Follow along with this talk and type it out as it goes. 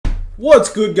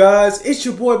What's good, guys? It's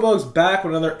your boy Bugs back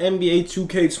with another NBA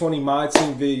 2K20 My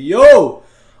Team video.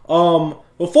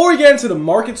 Before we get into the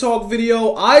market talk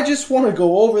video, I just want to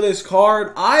go over this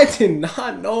card. I did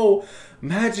not know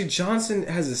Magic Johnson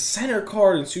has a center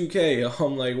card in 2K.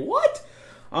 I'm like, what?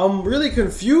 I'm really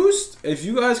confused. If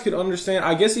you guys could understand,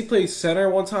 I guess he played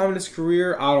center one time in his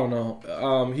career. I don't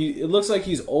know. It looks like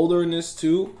he's older in this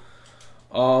too.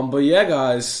 But yeah,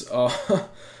 guys.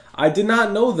 I did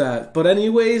not know that. But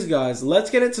anyways, guys, let's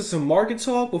get into some market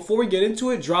talk. Before we get into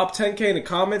it, drop 10K in the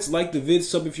comments, like the vid,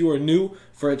 sub if you are new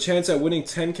for a chance at winning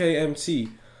 10K MT.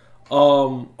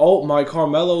 Oh, my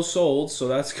Carmelo sold, so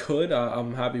that's good.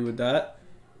 I'm happy with that.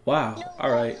 Wow.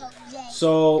 All right.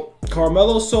 So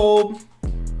Carmelo sold.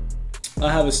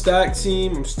 I have a stacked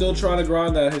team. I'm still trying to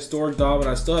grind that historic dom, and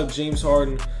I still have James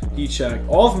Harden. He checked.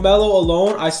 Off Melo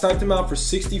alone, I sniped him out for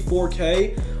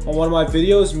 64K on one of my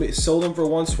videos. Sold him for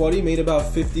 120, made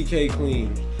about 50K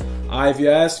clean. If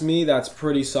you ask me, that's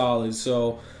pretty solid.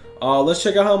 So let's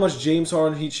check out how much James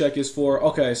Harden heat check is for.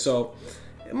 Okay, so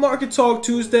Market Talk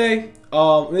Tuesday.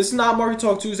 This is not Market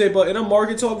Talk Tuesday, but in a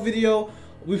Market Talk video,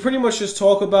 we pretty much just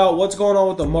talk about what's going on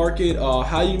with the market,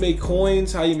 how you make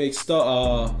coins, how you make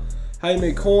stuff. How you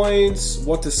make coins,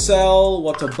 what to sell,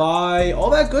 what to buy, all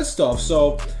that good stuff.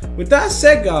 So, with that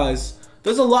said, guys,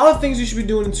 there's a lot of things you should be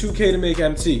doing in 2K to make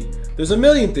MT. There's a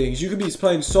million things. You could be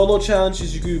playing solo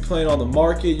challenges, you could be playing on the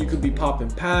market, you could be popping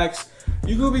packs,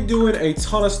 you could be doing a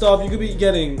ton of stuff. You could be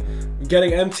getting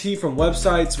MT from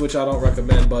websites, which I don't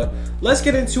recommend, but let's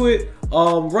get into it.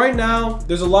 Right now,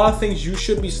 there's a lot of things you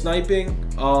should be sniping,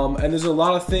 and there's a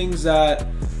lot of things that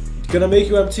gonna make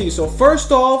you MT. So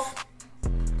first off,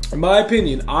 in my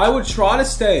opinion, I would try to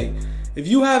stay. If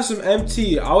you have some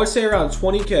MT, I would say around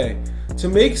 20K. To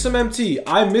make some MT,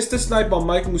 I missed a snipe on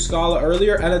Mike Muscala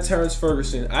earlier and a Terrence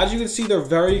Ferguson. As you can see, they're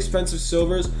very expensive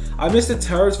silvers. I missed a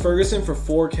Terrence Ferguson for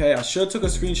 4K. I should have took a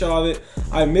screenshot of it.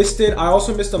 I missed it. I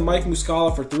also missed a Mike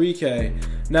Muscala for 3K.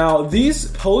 Now,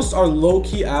 these posts are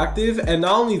low-key active, and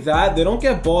not only that, they don't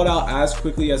get bought out as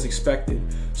quickly as expected.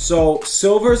 So,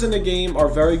 silvers in the game are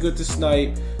very good to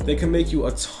snipe. They can make you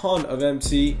a ton of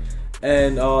MT,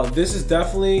 and this is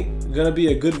definitely going to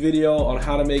be a good video on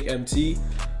how to make MT.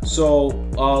 So,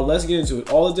 let's get into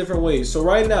it. All the different ways. So,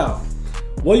 right now,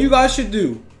 what you guys should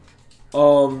do,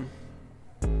 I'm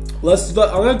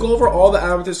going to go over all the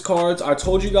amethyst cards. I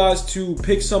told you guys to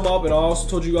pick some up, and I also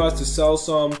told you guys to sell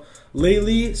some.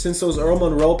 Lately, since those Earl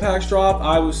Monroe packs drop,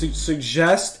 I would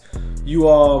suggest you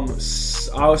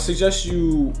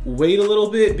wait a little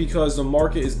bit because the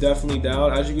market is definitely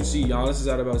down. As you can see, Giannis is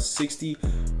at about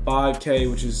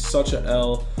 65K, which is such a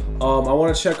L. I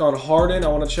want to check on Harden. I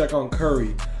want to check on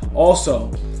Curry. Also,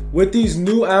 with these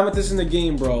new amethysts in the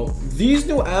game, bro, these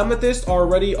new amethysts are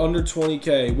already under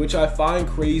 20K, which I find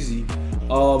crazy.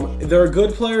 They're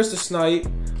good players to snipe,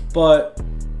 but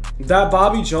that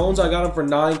Bobby Jones, I got him for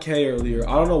 9K earlier.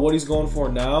 I don't know what he's going for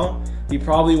now. He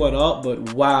probably went up,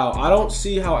 but wow. I don't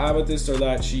see how amethysts are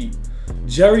that cheap.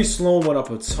 Jerry Sloan went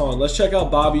up a ton. Let's check out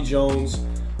Bobby Jones.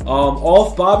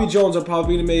 Off Bobby Jones, I'm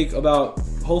probably going to make about,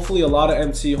 hopefully, a lot of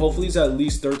MT. Hopefully, he's at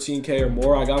least 13K or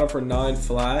more. I got him for 9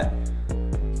 flat.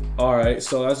 Alright,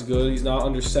 so that's good. He's not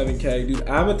under 7K. Dude,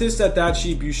 amethyst at that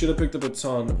cheap, you should have picked up a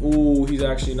ton. Ooh, he's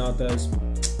actually not that.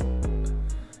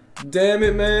 Damn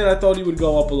it, man. I thought he would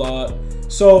go up a lot.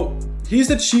 So, he's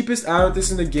the cheapest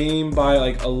amethyst in the game by,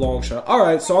 like, a long shot.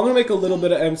 Alright, so I'm going to make a little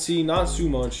bit of MT. Not too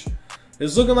much.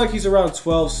 It's looking like he's around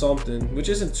 12 something, which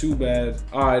isn't too bad.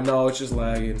 Alright, no, it's just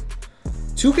lagging.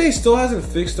 2K still hasn't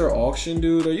fixed their auction,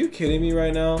 dude. Are you kidding me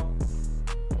right now?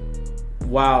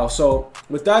 Wow. So,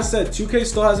 with that said, 2K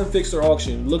still hasn't fixed their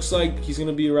auction. Looks like he's going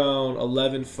to be around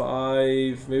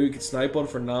 11.5. Maybe we could snipe one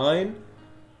for 9.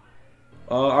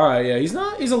 Alright, yeah, he's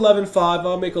 11.5.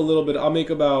 I'll make a little bit. I'll make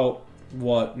about,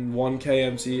 what, 1K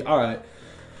MT.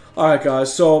 Alright,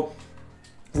 guys, so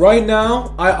right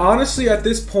now, I honestly, at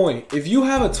this point, if you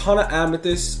have a ton of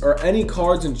amethysts or any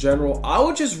cards in general, I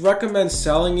would just recommend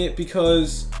selling it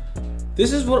because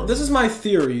this is my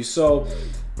theory. So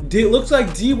it looks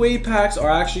like D-Wade packs are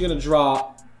actually going to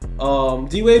drop.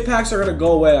 D-Wade packs are going to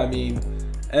go away, I mean.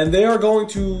 And they are going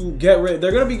to get rid.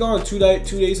 They're going to be gone 2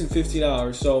 days and 15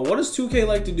 hours. So what does 2K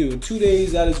like to do? In 2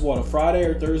 days, that is what, a Friday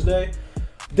or Thursday?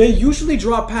 They usually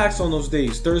drop packs on those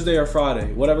days, Thursday or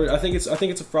Friday, whatever. I think it's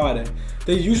a Friday.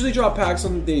 They usually drop packs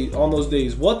on those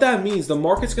days. What that means, the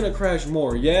market's going to crash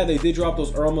more. Yeah, they did drop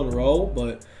those Earl Monroe,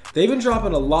 but they've been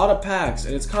dropping a lot of packs,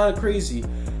 and it's kind of crazy.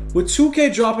 With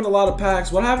 2K dropping a lot of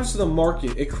packs, what happens to the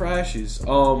market? It crashes.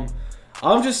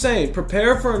 I'm just saying,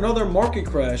 prepare for another market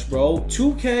crash, bro.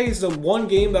 2K is the one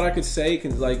game that I could say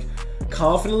can, like,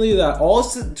 confidently that all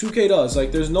 2K does,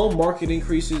 like, there's no market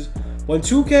increases. When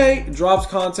 2K drops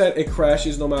content, it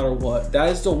crashes no matter what. That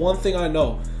is the one thing I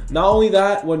know. Not only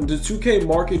that, when the 2K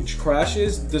market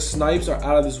crashes, the snipes are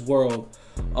out of this world.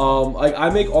 Like, I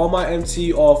make all my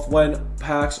MT off when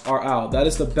packs are out. That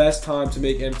is the best time to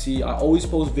make MT. I always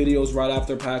post videos right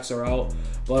after packs are out.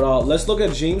 But let's look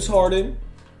at James Harden.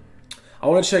 I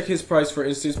want to check his price, for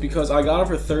instance, because I got him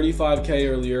for 35K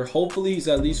earlier. Hopefully he's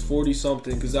at least 40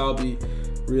 something, because that would be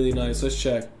really nice. Let's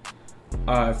check.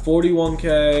 Alright,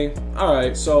 41K.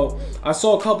 Alright, so I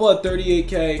saw a couple at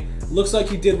 38K. Looks like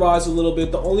he did rise a little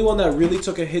bit. The only one that really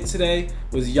took a hit today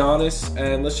was Giannis.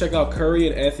 And let's check out Curry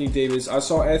and Anthony Davis. I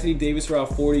saw Anthony Davis around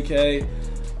 40K.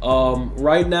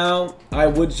 Right now, I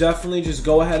would definitely just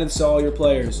go ahead and sell all your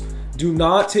players. Do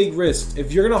not take risks.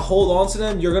 If you're going to hold on to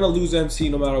them, you're going to lose MC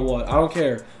no matter what. I don't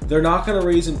care. They're not going to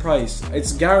raise in price.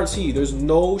 It's guaranteed. There's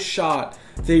no shot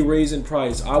they raise in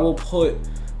price. I will put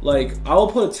a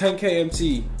 10K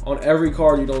MT on every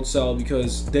card you don't sell,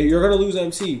 because you're going to lose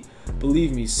MC.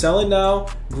 Believe me. Selling now,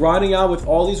 grinding out with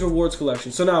all these rewards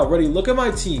collections. So now, ready, look at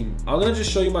my team. I'm going to just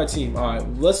show you my team. Alright,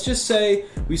 let's just say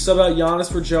we sub out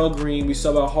Giannis for Gerald Green. We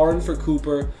sub out Harden for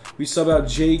Cooper. We sub out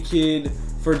J-Kid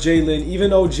for Jalen, even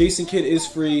though Jason Kidd is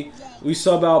free. We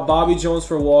sub out Bobby Jones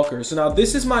for Walker. So now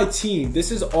this is my team.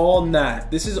 This is all Nat.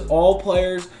 This is all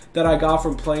players that I got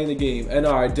from playing the game. And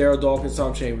alright, Daryl Dawkins,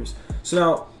 Tom Chambers. So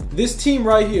now, this team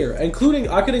right here, including,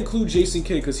 I could include Jason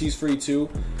Kidd because he's free too.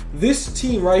 This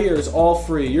team right here is all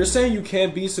free. You're saying you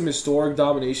can't beat some historic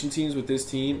domination teams with this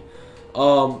team?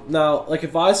 Now, like,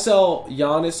 if I sell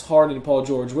Giannis, Harden, and Paul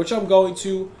George, which I'm going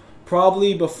to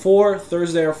probably before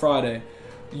Thursday or Friday,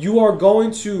 you are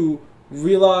going to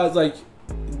realize, like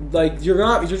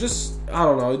you're just, I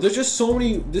don't know, there's just so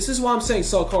many. This is why I'm saying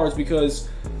sell cards, because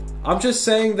I'm just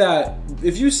saying that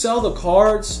if you sell the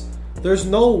cards, there's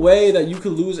no way that you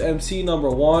could lose MC, number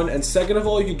one, and second of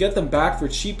all, you could get them back for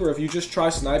cheaper if you just try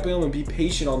sniping them and be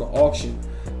patient on the auction.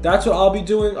 That's what I'll be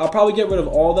doing. I'll probably get rid of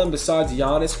all of them besides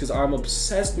Giannis, because I'm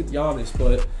obsessed with Giannis.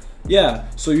 But yeah,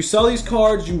 so you sell these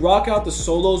cards, you rock out the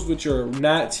solos with your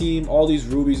Nat team, all these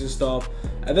rubies and stuff,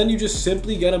 and then you just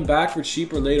simply get them back for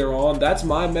cheaper later on. That's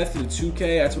my method of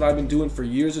 2K. That's what I've been doing for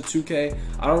years of 2K.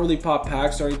 I don't really pop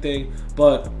packs or anything,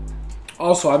 but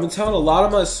also I've been telling a lot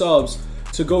of my subs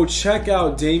to go check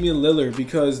out Damian Lillard,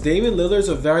 because Damian Lillard's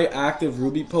a very active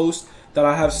Ruby post that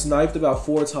I have sniped about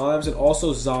 4 times, and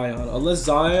also Zion. Unless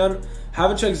Zion,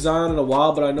 haven't checked Zion in a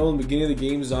while, but I know in the beginning of the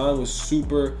game Zion was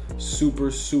super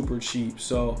cheap.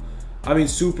 So, I mean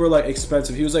super like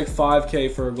expensive. He was like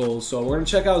 5K for a gold. So we're gonna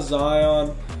check out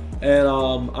Zion, and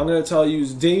I'm gonna tell you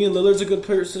Damian Lillard's a good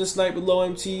person to snipe with low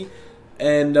MT,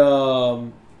 and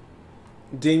Damian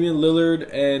Lillard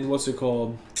and what's it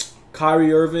called?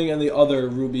 Kyrie Irving and the other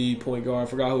Ruby point guard. I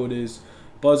forgot who it is.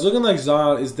 But it's looking like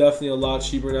Zion is definitely a lot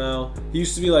cheaper now. He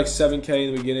used to be like 7K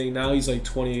in the beginning. Now he's like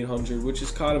 2,800, which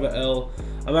is kind of an L.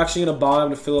 I'm actually going to buy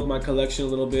him to fill up my collection a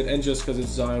little bit, and just because it's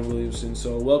Zion Williamson.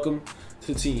 So welcome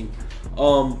to the team.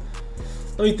 Let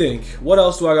me think. What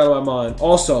else do I got on my mind?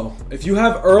 Also, if you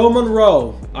have Earl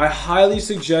Monroe, I highly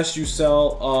suggest you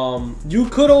sell. You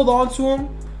could hold on to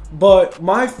him, but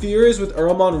my fear is with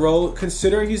Earl Monroe,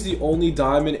 considering he's the only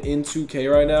diamond in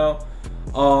 2K right now,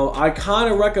 I kind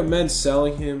of recommend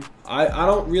selling him. I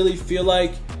don't really feel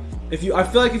like I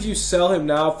feel like if you sell him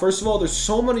now, first of all, there's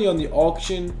so many on the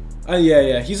auction.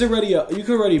 Yeah, he's already you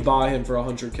could already buy him for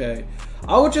 100K.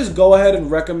 I would just go ahead and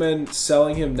recommend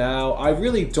selling him now. I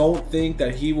really don't think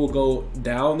that he will go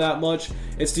down that much.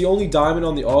 It's the only diamond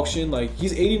on the auction. Like,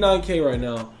 he's 89K right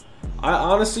now. I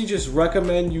honestly just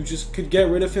recommend you just could get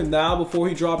rid of him now before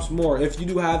he drops more. If you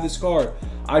do have this card,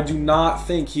 I do not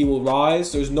think he will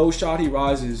rise. There's no shot he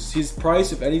rises. His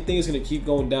price, if anything, is going to keep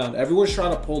going down. Everyone's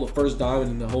trying to pull the first diamond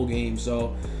in the whole game.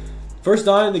 So, first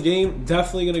diamond in the game,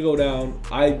 definitely going to go down.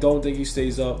 I don't think he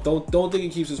stays up. Don't think he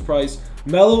keeps his price.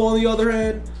 Melo, on the other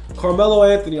hand, Carmelo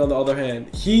Anthony, on the other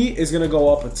hand, he is going to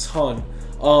go up a ton.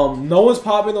 No one's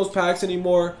popping those packs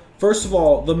anymore. First of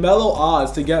all, the Melo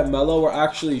odds to get Melo were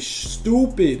actually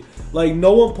stupid. Like,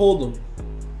 no one pulled them.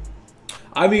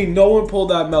 I mean, no one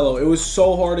pulled that Melo. It was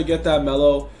so hard to get that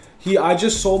Melo. I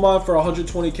just sold mine for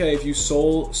 120K if you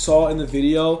saw in the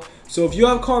video. So if you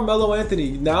have Carmelo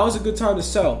Anthony, now is a good time to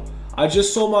sell. I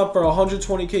just sold mine for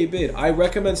 120K bid. I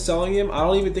recommend selling him. I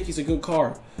don't even think he's a good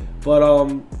card. But,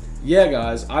 yeah,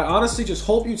 guys. I honestly just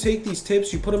hope you take these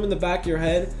tips. You put them in the back of your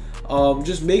head.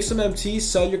 Just make some MTs,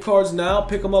 sell your cards now,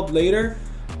 pick them up later.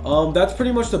 That's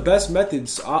pretty much the best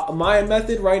methods. My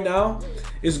method right now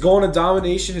is going to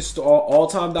domination,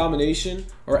 all-time domination,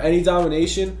 or any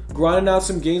domination, grinding out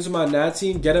some games with my nat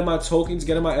team, getting my tokens,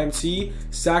 getting my MT,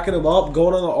 stacking them up,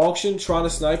 going on the auction, trying to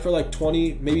snipe for like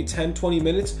 20, maybe 10, 20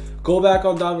 minutes, go back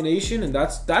on domination, and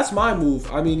that's my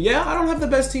move. I mean, yeah, I don't have the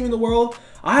best team in the world.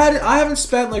 I haven't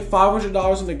spent like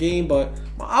 $500 in the game, but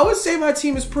I would say my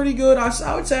team is pretty good.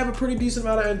 I would say I have a pretty decent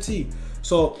amount of MT.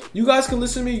 So you guys can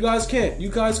listen to me, you guys can't. You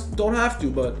guys don't have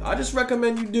to, but I just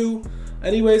recommend you do.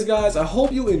 Anyways, guys, I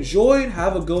hope you enjoyed.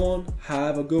 Have a good one.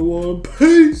 Have a good one.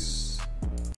 Peace.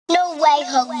 No way,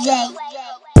 Jose.